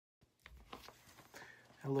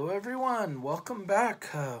Hello everyone, welcome back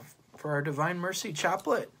for our Divine Mercy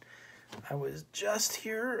Chaplet. I was just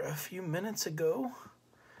here a few minutes ago.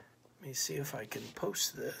 Let me see if I can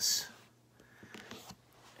post this.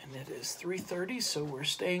 And it is 3:30, so we're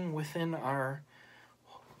staying within our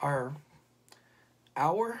hour.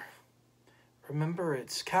 Remember,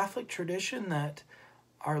 it's Catholic tradition that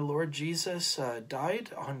our Lord Jesus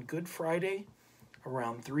died on Good Friday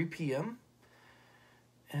around 3 p.m.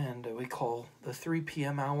 And we call the 3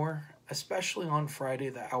 p.m. hour, especially on Friday,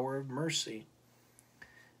 the hour of mercy.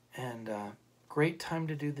 And great time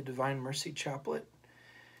to do the Divine Mercy Chaplet.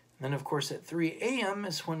 And then, of course, at 3 a.m.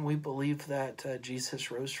 is when we believe that Jesus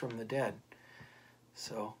rose from the dead.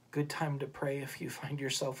 So, good time to pray if you find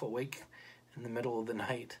yourself awake in the middle of the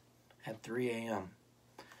night at 3 a.m.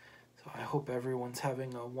 So I hope everyone's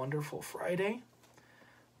having a wonderful Friday.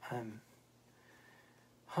 I'm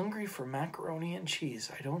hungry for macaroni and cheese.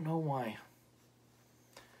 I don't know why.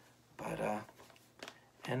 But,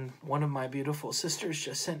 and one of my beautiful sisters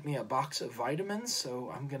just sent me a box of vitamins, so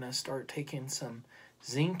I'm going to start taking some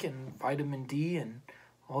zinc and vitamin D and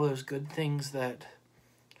all those good things that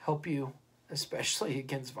help you, especially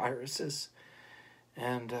against viruses.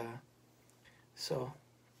 And so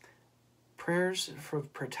prayers for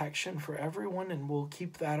protection for everyone, and we'll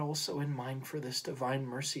keep that also in mind for this Divine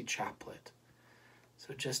Mercy Chaplet.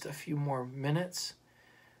 So just a few more minutes,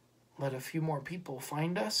 let a few more people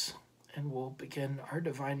find us, and we'll begin our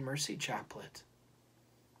Divine Mercy Chaplet.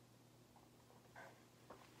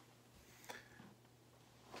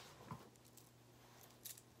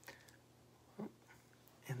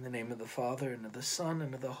 In the name of the Father, and of the Son,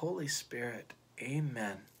 and of the Holy Spirit,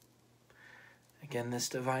 amen. Again, this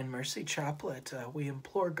Divine Mercy Chaplet, we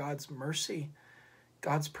implore God's mercy,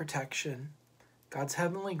 God's protection, God's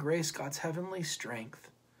heavenly grace, God's heavenly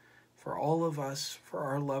strength for all of us, for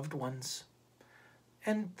our loved ones.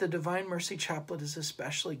 And the Divine Mercy Chaplet is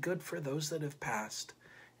especially good for those that have passed,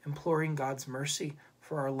 imploring God's mercy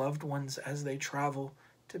for our loved ones as they travel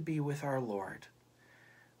to be with our Lord.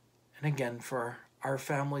 And again, for our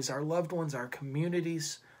families, our loved ones, our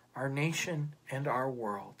communities, our nation, and our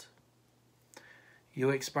world. You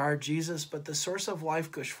expired, Jesus, but the source of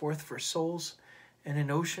life gushed forth for souls, and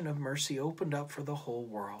an ocean of mercy opened up for the whole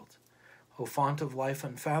world. O font of life,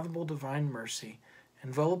 unfathomable divine mercy,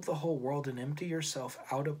 envelop the whole world and empty yourself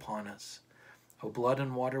out upon us. O blood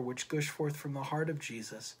and water which gush forth from the heart of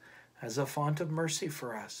Jesus, as a font of mercy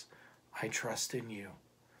for us, I trust in you.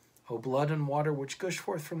 O blood and water which gush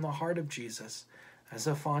forth from the heart of Jesus, as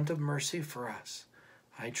a font of mercy for us,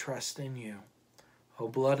 I trust in you. O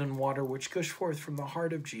blood and water which gush forth from the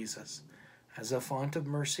heart of Jesus, as a font of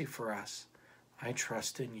mercy for us, I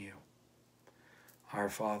trust in you. Our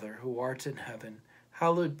Father, who art in heaven,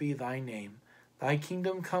 hallowed be thy name. Thy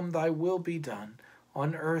kingdom come, thy will be done,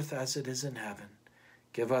 on earth as it is in heaven.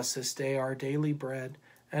 Give us this day our daily bread,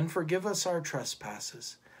 and forgive us our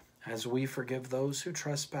trespasses, as we forgive those who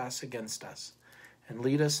trespass against us. And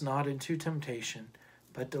lead us not into temptation,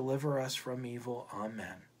 but deliver us from evil.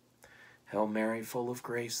 Amen. Hail Mary, full of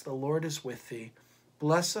grace, the Lord is with thee.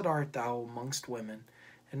 Blessed art thou amongst women,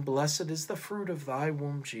 and blessed is the fruit of thy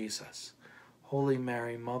womb, Jesus. Holy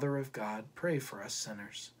Mary, Mother of God, pray for us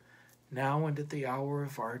sinners, now and at the hour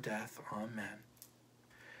of our death. Amen.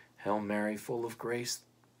 Hail Mary, full of grace.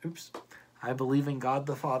 I believe in God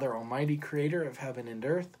the Father Almighty, creator of heaven and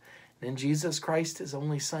earth, and in Jesus Christ, his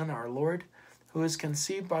only Son, our Lord, who is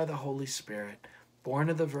conceived by the Holy Spirit, born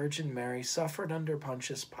of the Virgin Mary, suffered under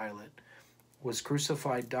Pontius Pilate, was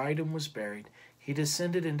crucified, died, and was buried. He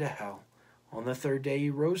descended into hell. On the third day he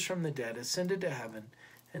rose from the dead, ascended to heaven,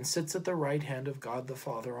 and sits at the right hand of God the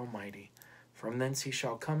Father Almighty. From thence he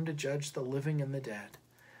shall come to judge the living and the dead.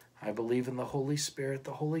 I believe in the Holy Spirit,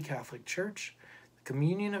 the Holy Catholic Church, the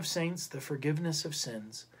communion of saints, the forgiveness of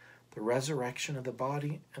sins, the resurrection of the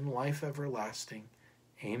body, and life everlasting.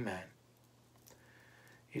 Amen.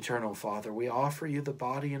 Eternal Father, we offer you the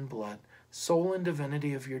body and blood, soul and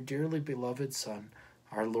divinity of your dearly beloved Son,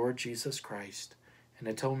 our Lord Jesus Christ, an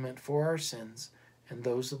atonement for our sins and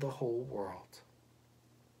those of the whole world.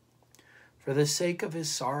 For the sake of his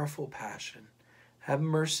sorrowful passion, have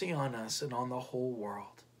mercy on us and on the whole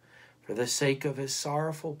world. For the sake of his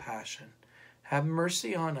sorrowful passion, have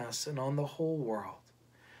mercy on us and on the whole world.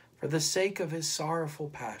 For the sake of his sorrowful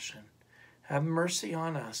passion, have mercy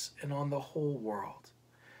on us and on the whole world.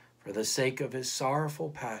 For the sake of his sorrowful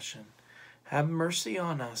passion, have mercy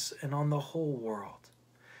on us and on the whole world.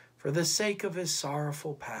 For the sake of his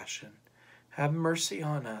sorrowful passion, have mercy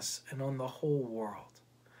on us and on the whole world.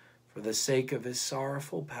 For the sake of his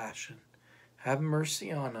sorrowful passion, have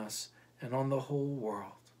mercy on us and on the whole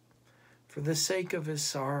world. For the sake of his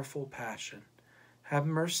sorrowful passion, have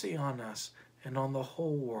mercy on us and on the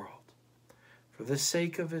whole world. For the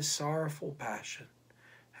sake of his sorrowful passion,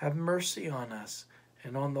 have mercy on us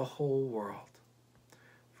and on the whole world.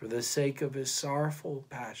 For the sake of his sorrowful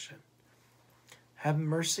passion, have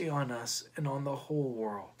mercy on us and on the whole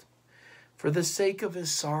world. For the sake of his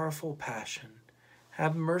sorrowful passion,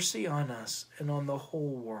 have mercy on us and on the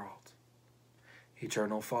whole world.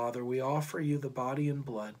 Eternal Father, we offer you the body and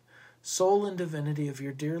blood, soul and divinity of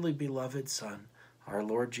your dearly beloved Son, our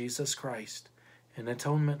Lord Jesus Christ, in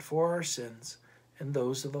atonement for our sins and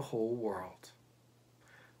those of the whole world.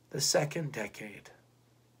 The second decade.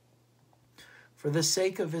 For the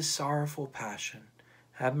sake of his sorrowful passion,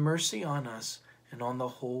 have mercy on us and on the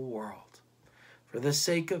whole world. For the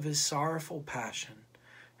sake of his sorrowful passion,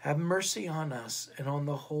 have mercy on us and on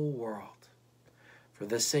the whole world. For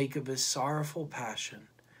the sake of his sorrowful passion,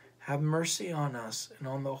 have mercy on us and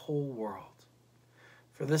on the whole world.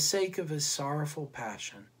 For the sake of his sorrowful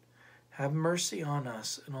passion, have mercy on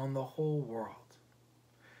us and on the whole world.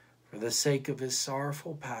 For the sake of his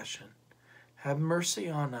sorrowful passion, have mercy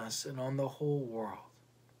on us and on the whole world.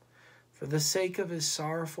 For the sake of his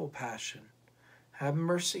sorrowful passion, have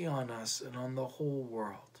mercy on us and on the whole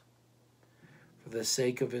world. For the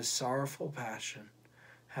sake of his sorrowful passion,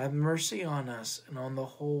 have mercy on us and on the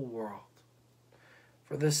whole world.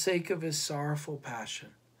 For the sake of his sorrowful passion,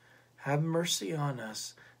 have mercy on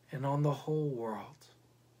us and on the whole world.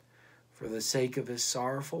 For the sake of his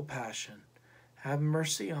sorrowful passion, have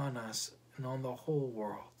mercy on us and on the whole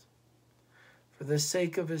world. For the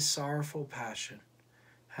sake of his sorrowful passion,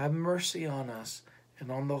 have mercy on us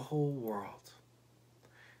and on the whole world.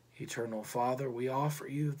 Eternal Father, we offer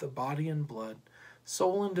you the body and blood,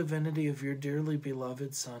 soul and divinity of your dearly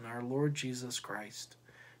beloved Son, our Lord Jesus Christ,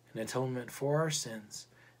 in atonement for our sins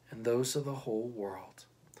and those of the whole world.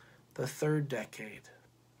 The third decade.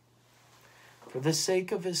 For the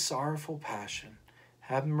sake of his sorrowful passion,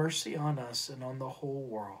 have mercy on us and on the whole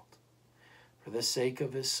world. For the sake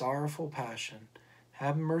of his sorrowful passion,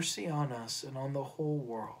 have mercy on us and on the whole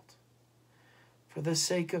world. For the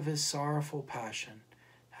sake of his sorrowful passion,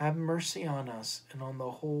 have mercy on us and on the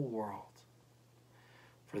whole world.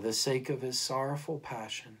 For the sake of his sorrowful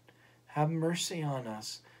passion, have mercy on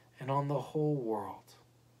us and on the whole world.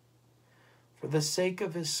 For the sake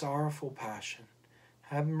of his sorrowful passion,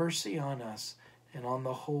 have mercy on us and on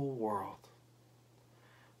the whole world.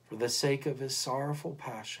 For the sake of his sorrowful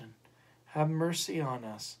passion, have mercy on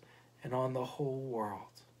us and on the whole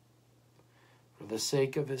world. For the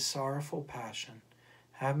sake of his sorrowful passion,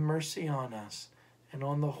 have mercy on us and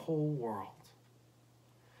on the whole world.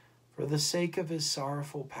 For the sake of his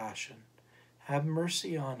sorrowful passion, have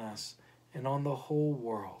mercy on us and on the whole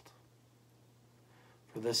world.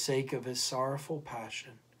 For the sake of his sorrowful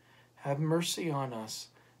passion, have mercy on us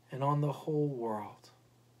and on the whole world.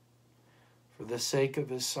 For the sake of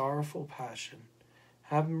his sorrowful passion,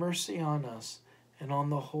 have mercy on us and on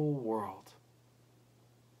the whole world.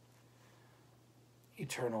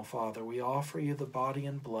 Eternal Father, we offer you the body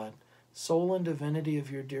and blood, soul and divinity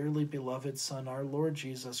of your dearly beloved Son, our Lord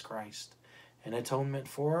Jesus Christ, in atonement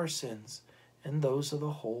for our sins and those of the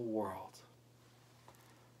whole world.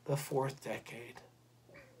 The fourth decade.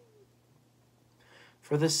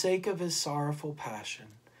 For the sake of his sorrowful passion,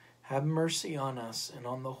 have mercy on us and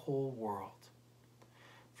on the whole world.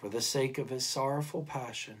 For the sake of his sorrowful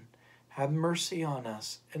passion, have mercy on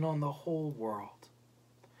us and on the whole world.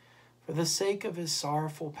 For the sake of his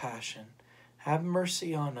sorrowful passion, have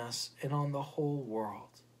mercy on us and on the whole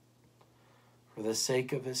world. For the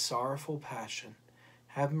sake of his sorrowful passion,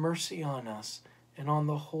 have mercy on us and on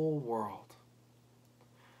the whole world.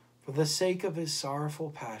 For the sake of his sorrowful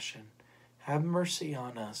passion, have mercy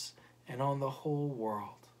on us and on the whole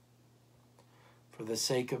world. For the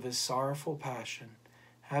sake of his sorrowful passion,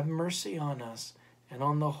 have mercy on us and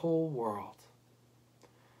on the whole world.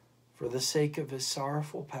 For the sake of his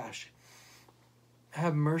sorrowful passion,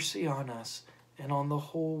 have mercy on us and on the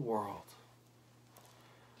whole world.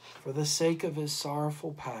 For the sake of his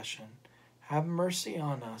sorrowful passion, have mercy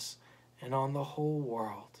on us and on the whole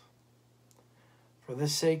world. For the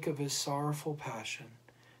sake of his sorrowful passion,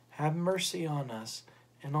 have mercy on us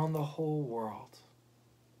and on the whole world.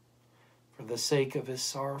 For the sake of his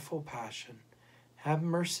sorrowful passion, have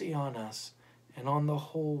mercy on us and on the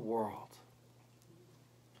whole world.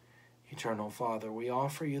 Eternal Father, we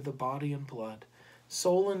offer you the body and blood,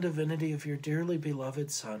 soul and divinity of your dearly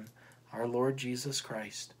beloved Son, our Lord Jesus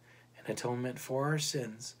Christ, in atonement for our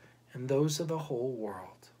sins and those of the whole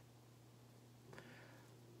world.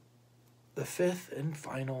 The fifth and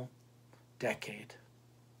final decade.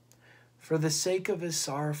 For the sake of his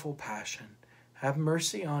sorrowful passion, have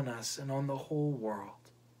mercy on us and on the whole world.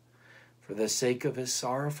 For the sake of his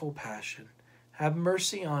sorrowful passion, have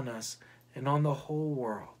mercy on us and on the whole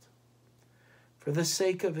world. For the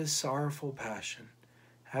sake of his sorrowful passion,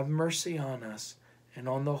 have mercy on us and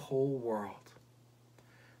on the whole world.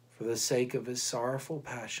 For the sake of his sorrowful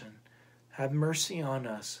passion, have mercy on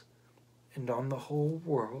us and on the whole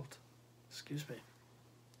world.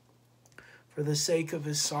 For the sake of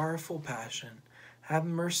his sorrowful passion, have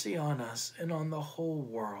mercy on us and on the whole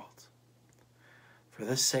world. For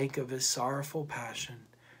the sake of his sorrowful passion,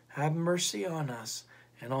 have mercy on us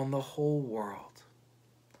and on the whole world.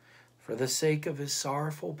 For the sake of his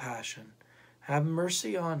sorrowful passion, have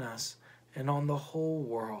mercy on us and on the whole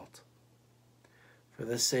world. For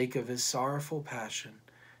the sake of his sorrowful passion,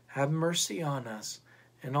 have mercy on us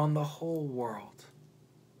and on the whole world.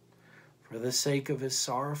 For the sake of his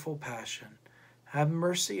sorrowful passion, have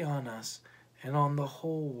mercy on us and on the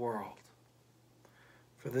whole world.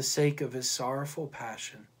 For the sake of his sorrowful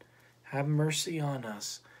passion, have mercy on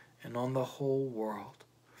us and on the whole world.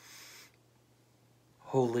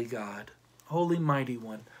 Holy God, Holy Mighty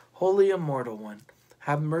One, Holy Immortal One,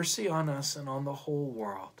 have mercy on us and on the whole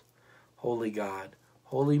world. Holy God,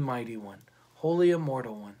 Holy Mighty One, Holy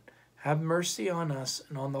Immortal One, have mercy on us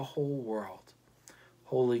and on the whole world.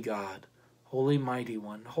 Holy God, Holy Mighty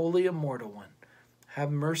One, Holy Immortal One,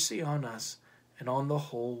 have mercy on us and on the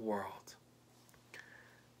whole world.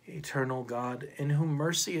 Eternal God, in whom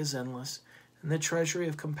mercy is endless and the treasury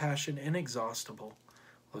of compassion inexhaustible,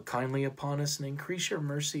 look kindly upon us and increase your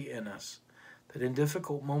mercy in us, that in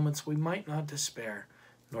difficult moments we might not despair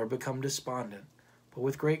nor become despondent, but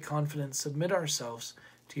with great confidence submit ourselves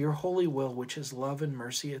to your holy will, which is love and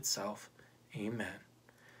mercy itself. Amen.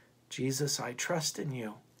 Jesus, I trust in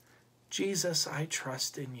you. Jesus, I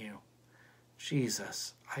trust in you.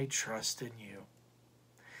 Jesus, I trust in you.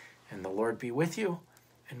 And the Lord be with you,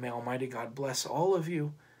 and may Almighty God bless all of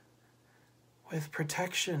you with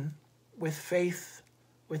protection, with faith,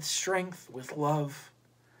 with strength, with love,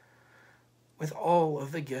 with all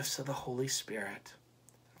of the gifts of the Holy Spirit.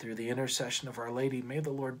 Through the intercession of Our Lady, may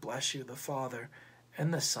the Lord bless you, the Father,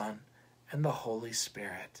 and the Son, and the Holy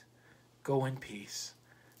Spirit. Go in peace.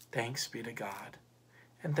 Thanks be to God.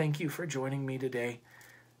 And thank you for joining me today.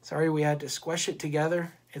 Sorry we had to squash it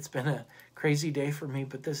together. It's been a crazy day for me,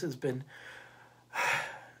 but this has been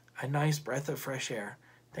a nice breath of fresh air.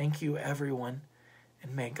 Thank you, everyone,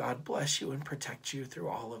 and may God bless you and protect you through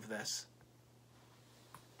all of this.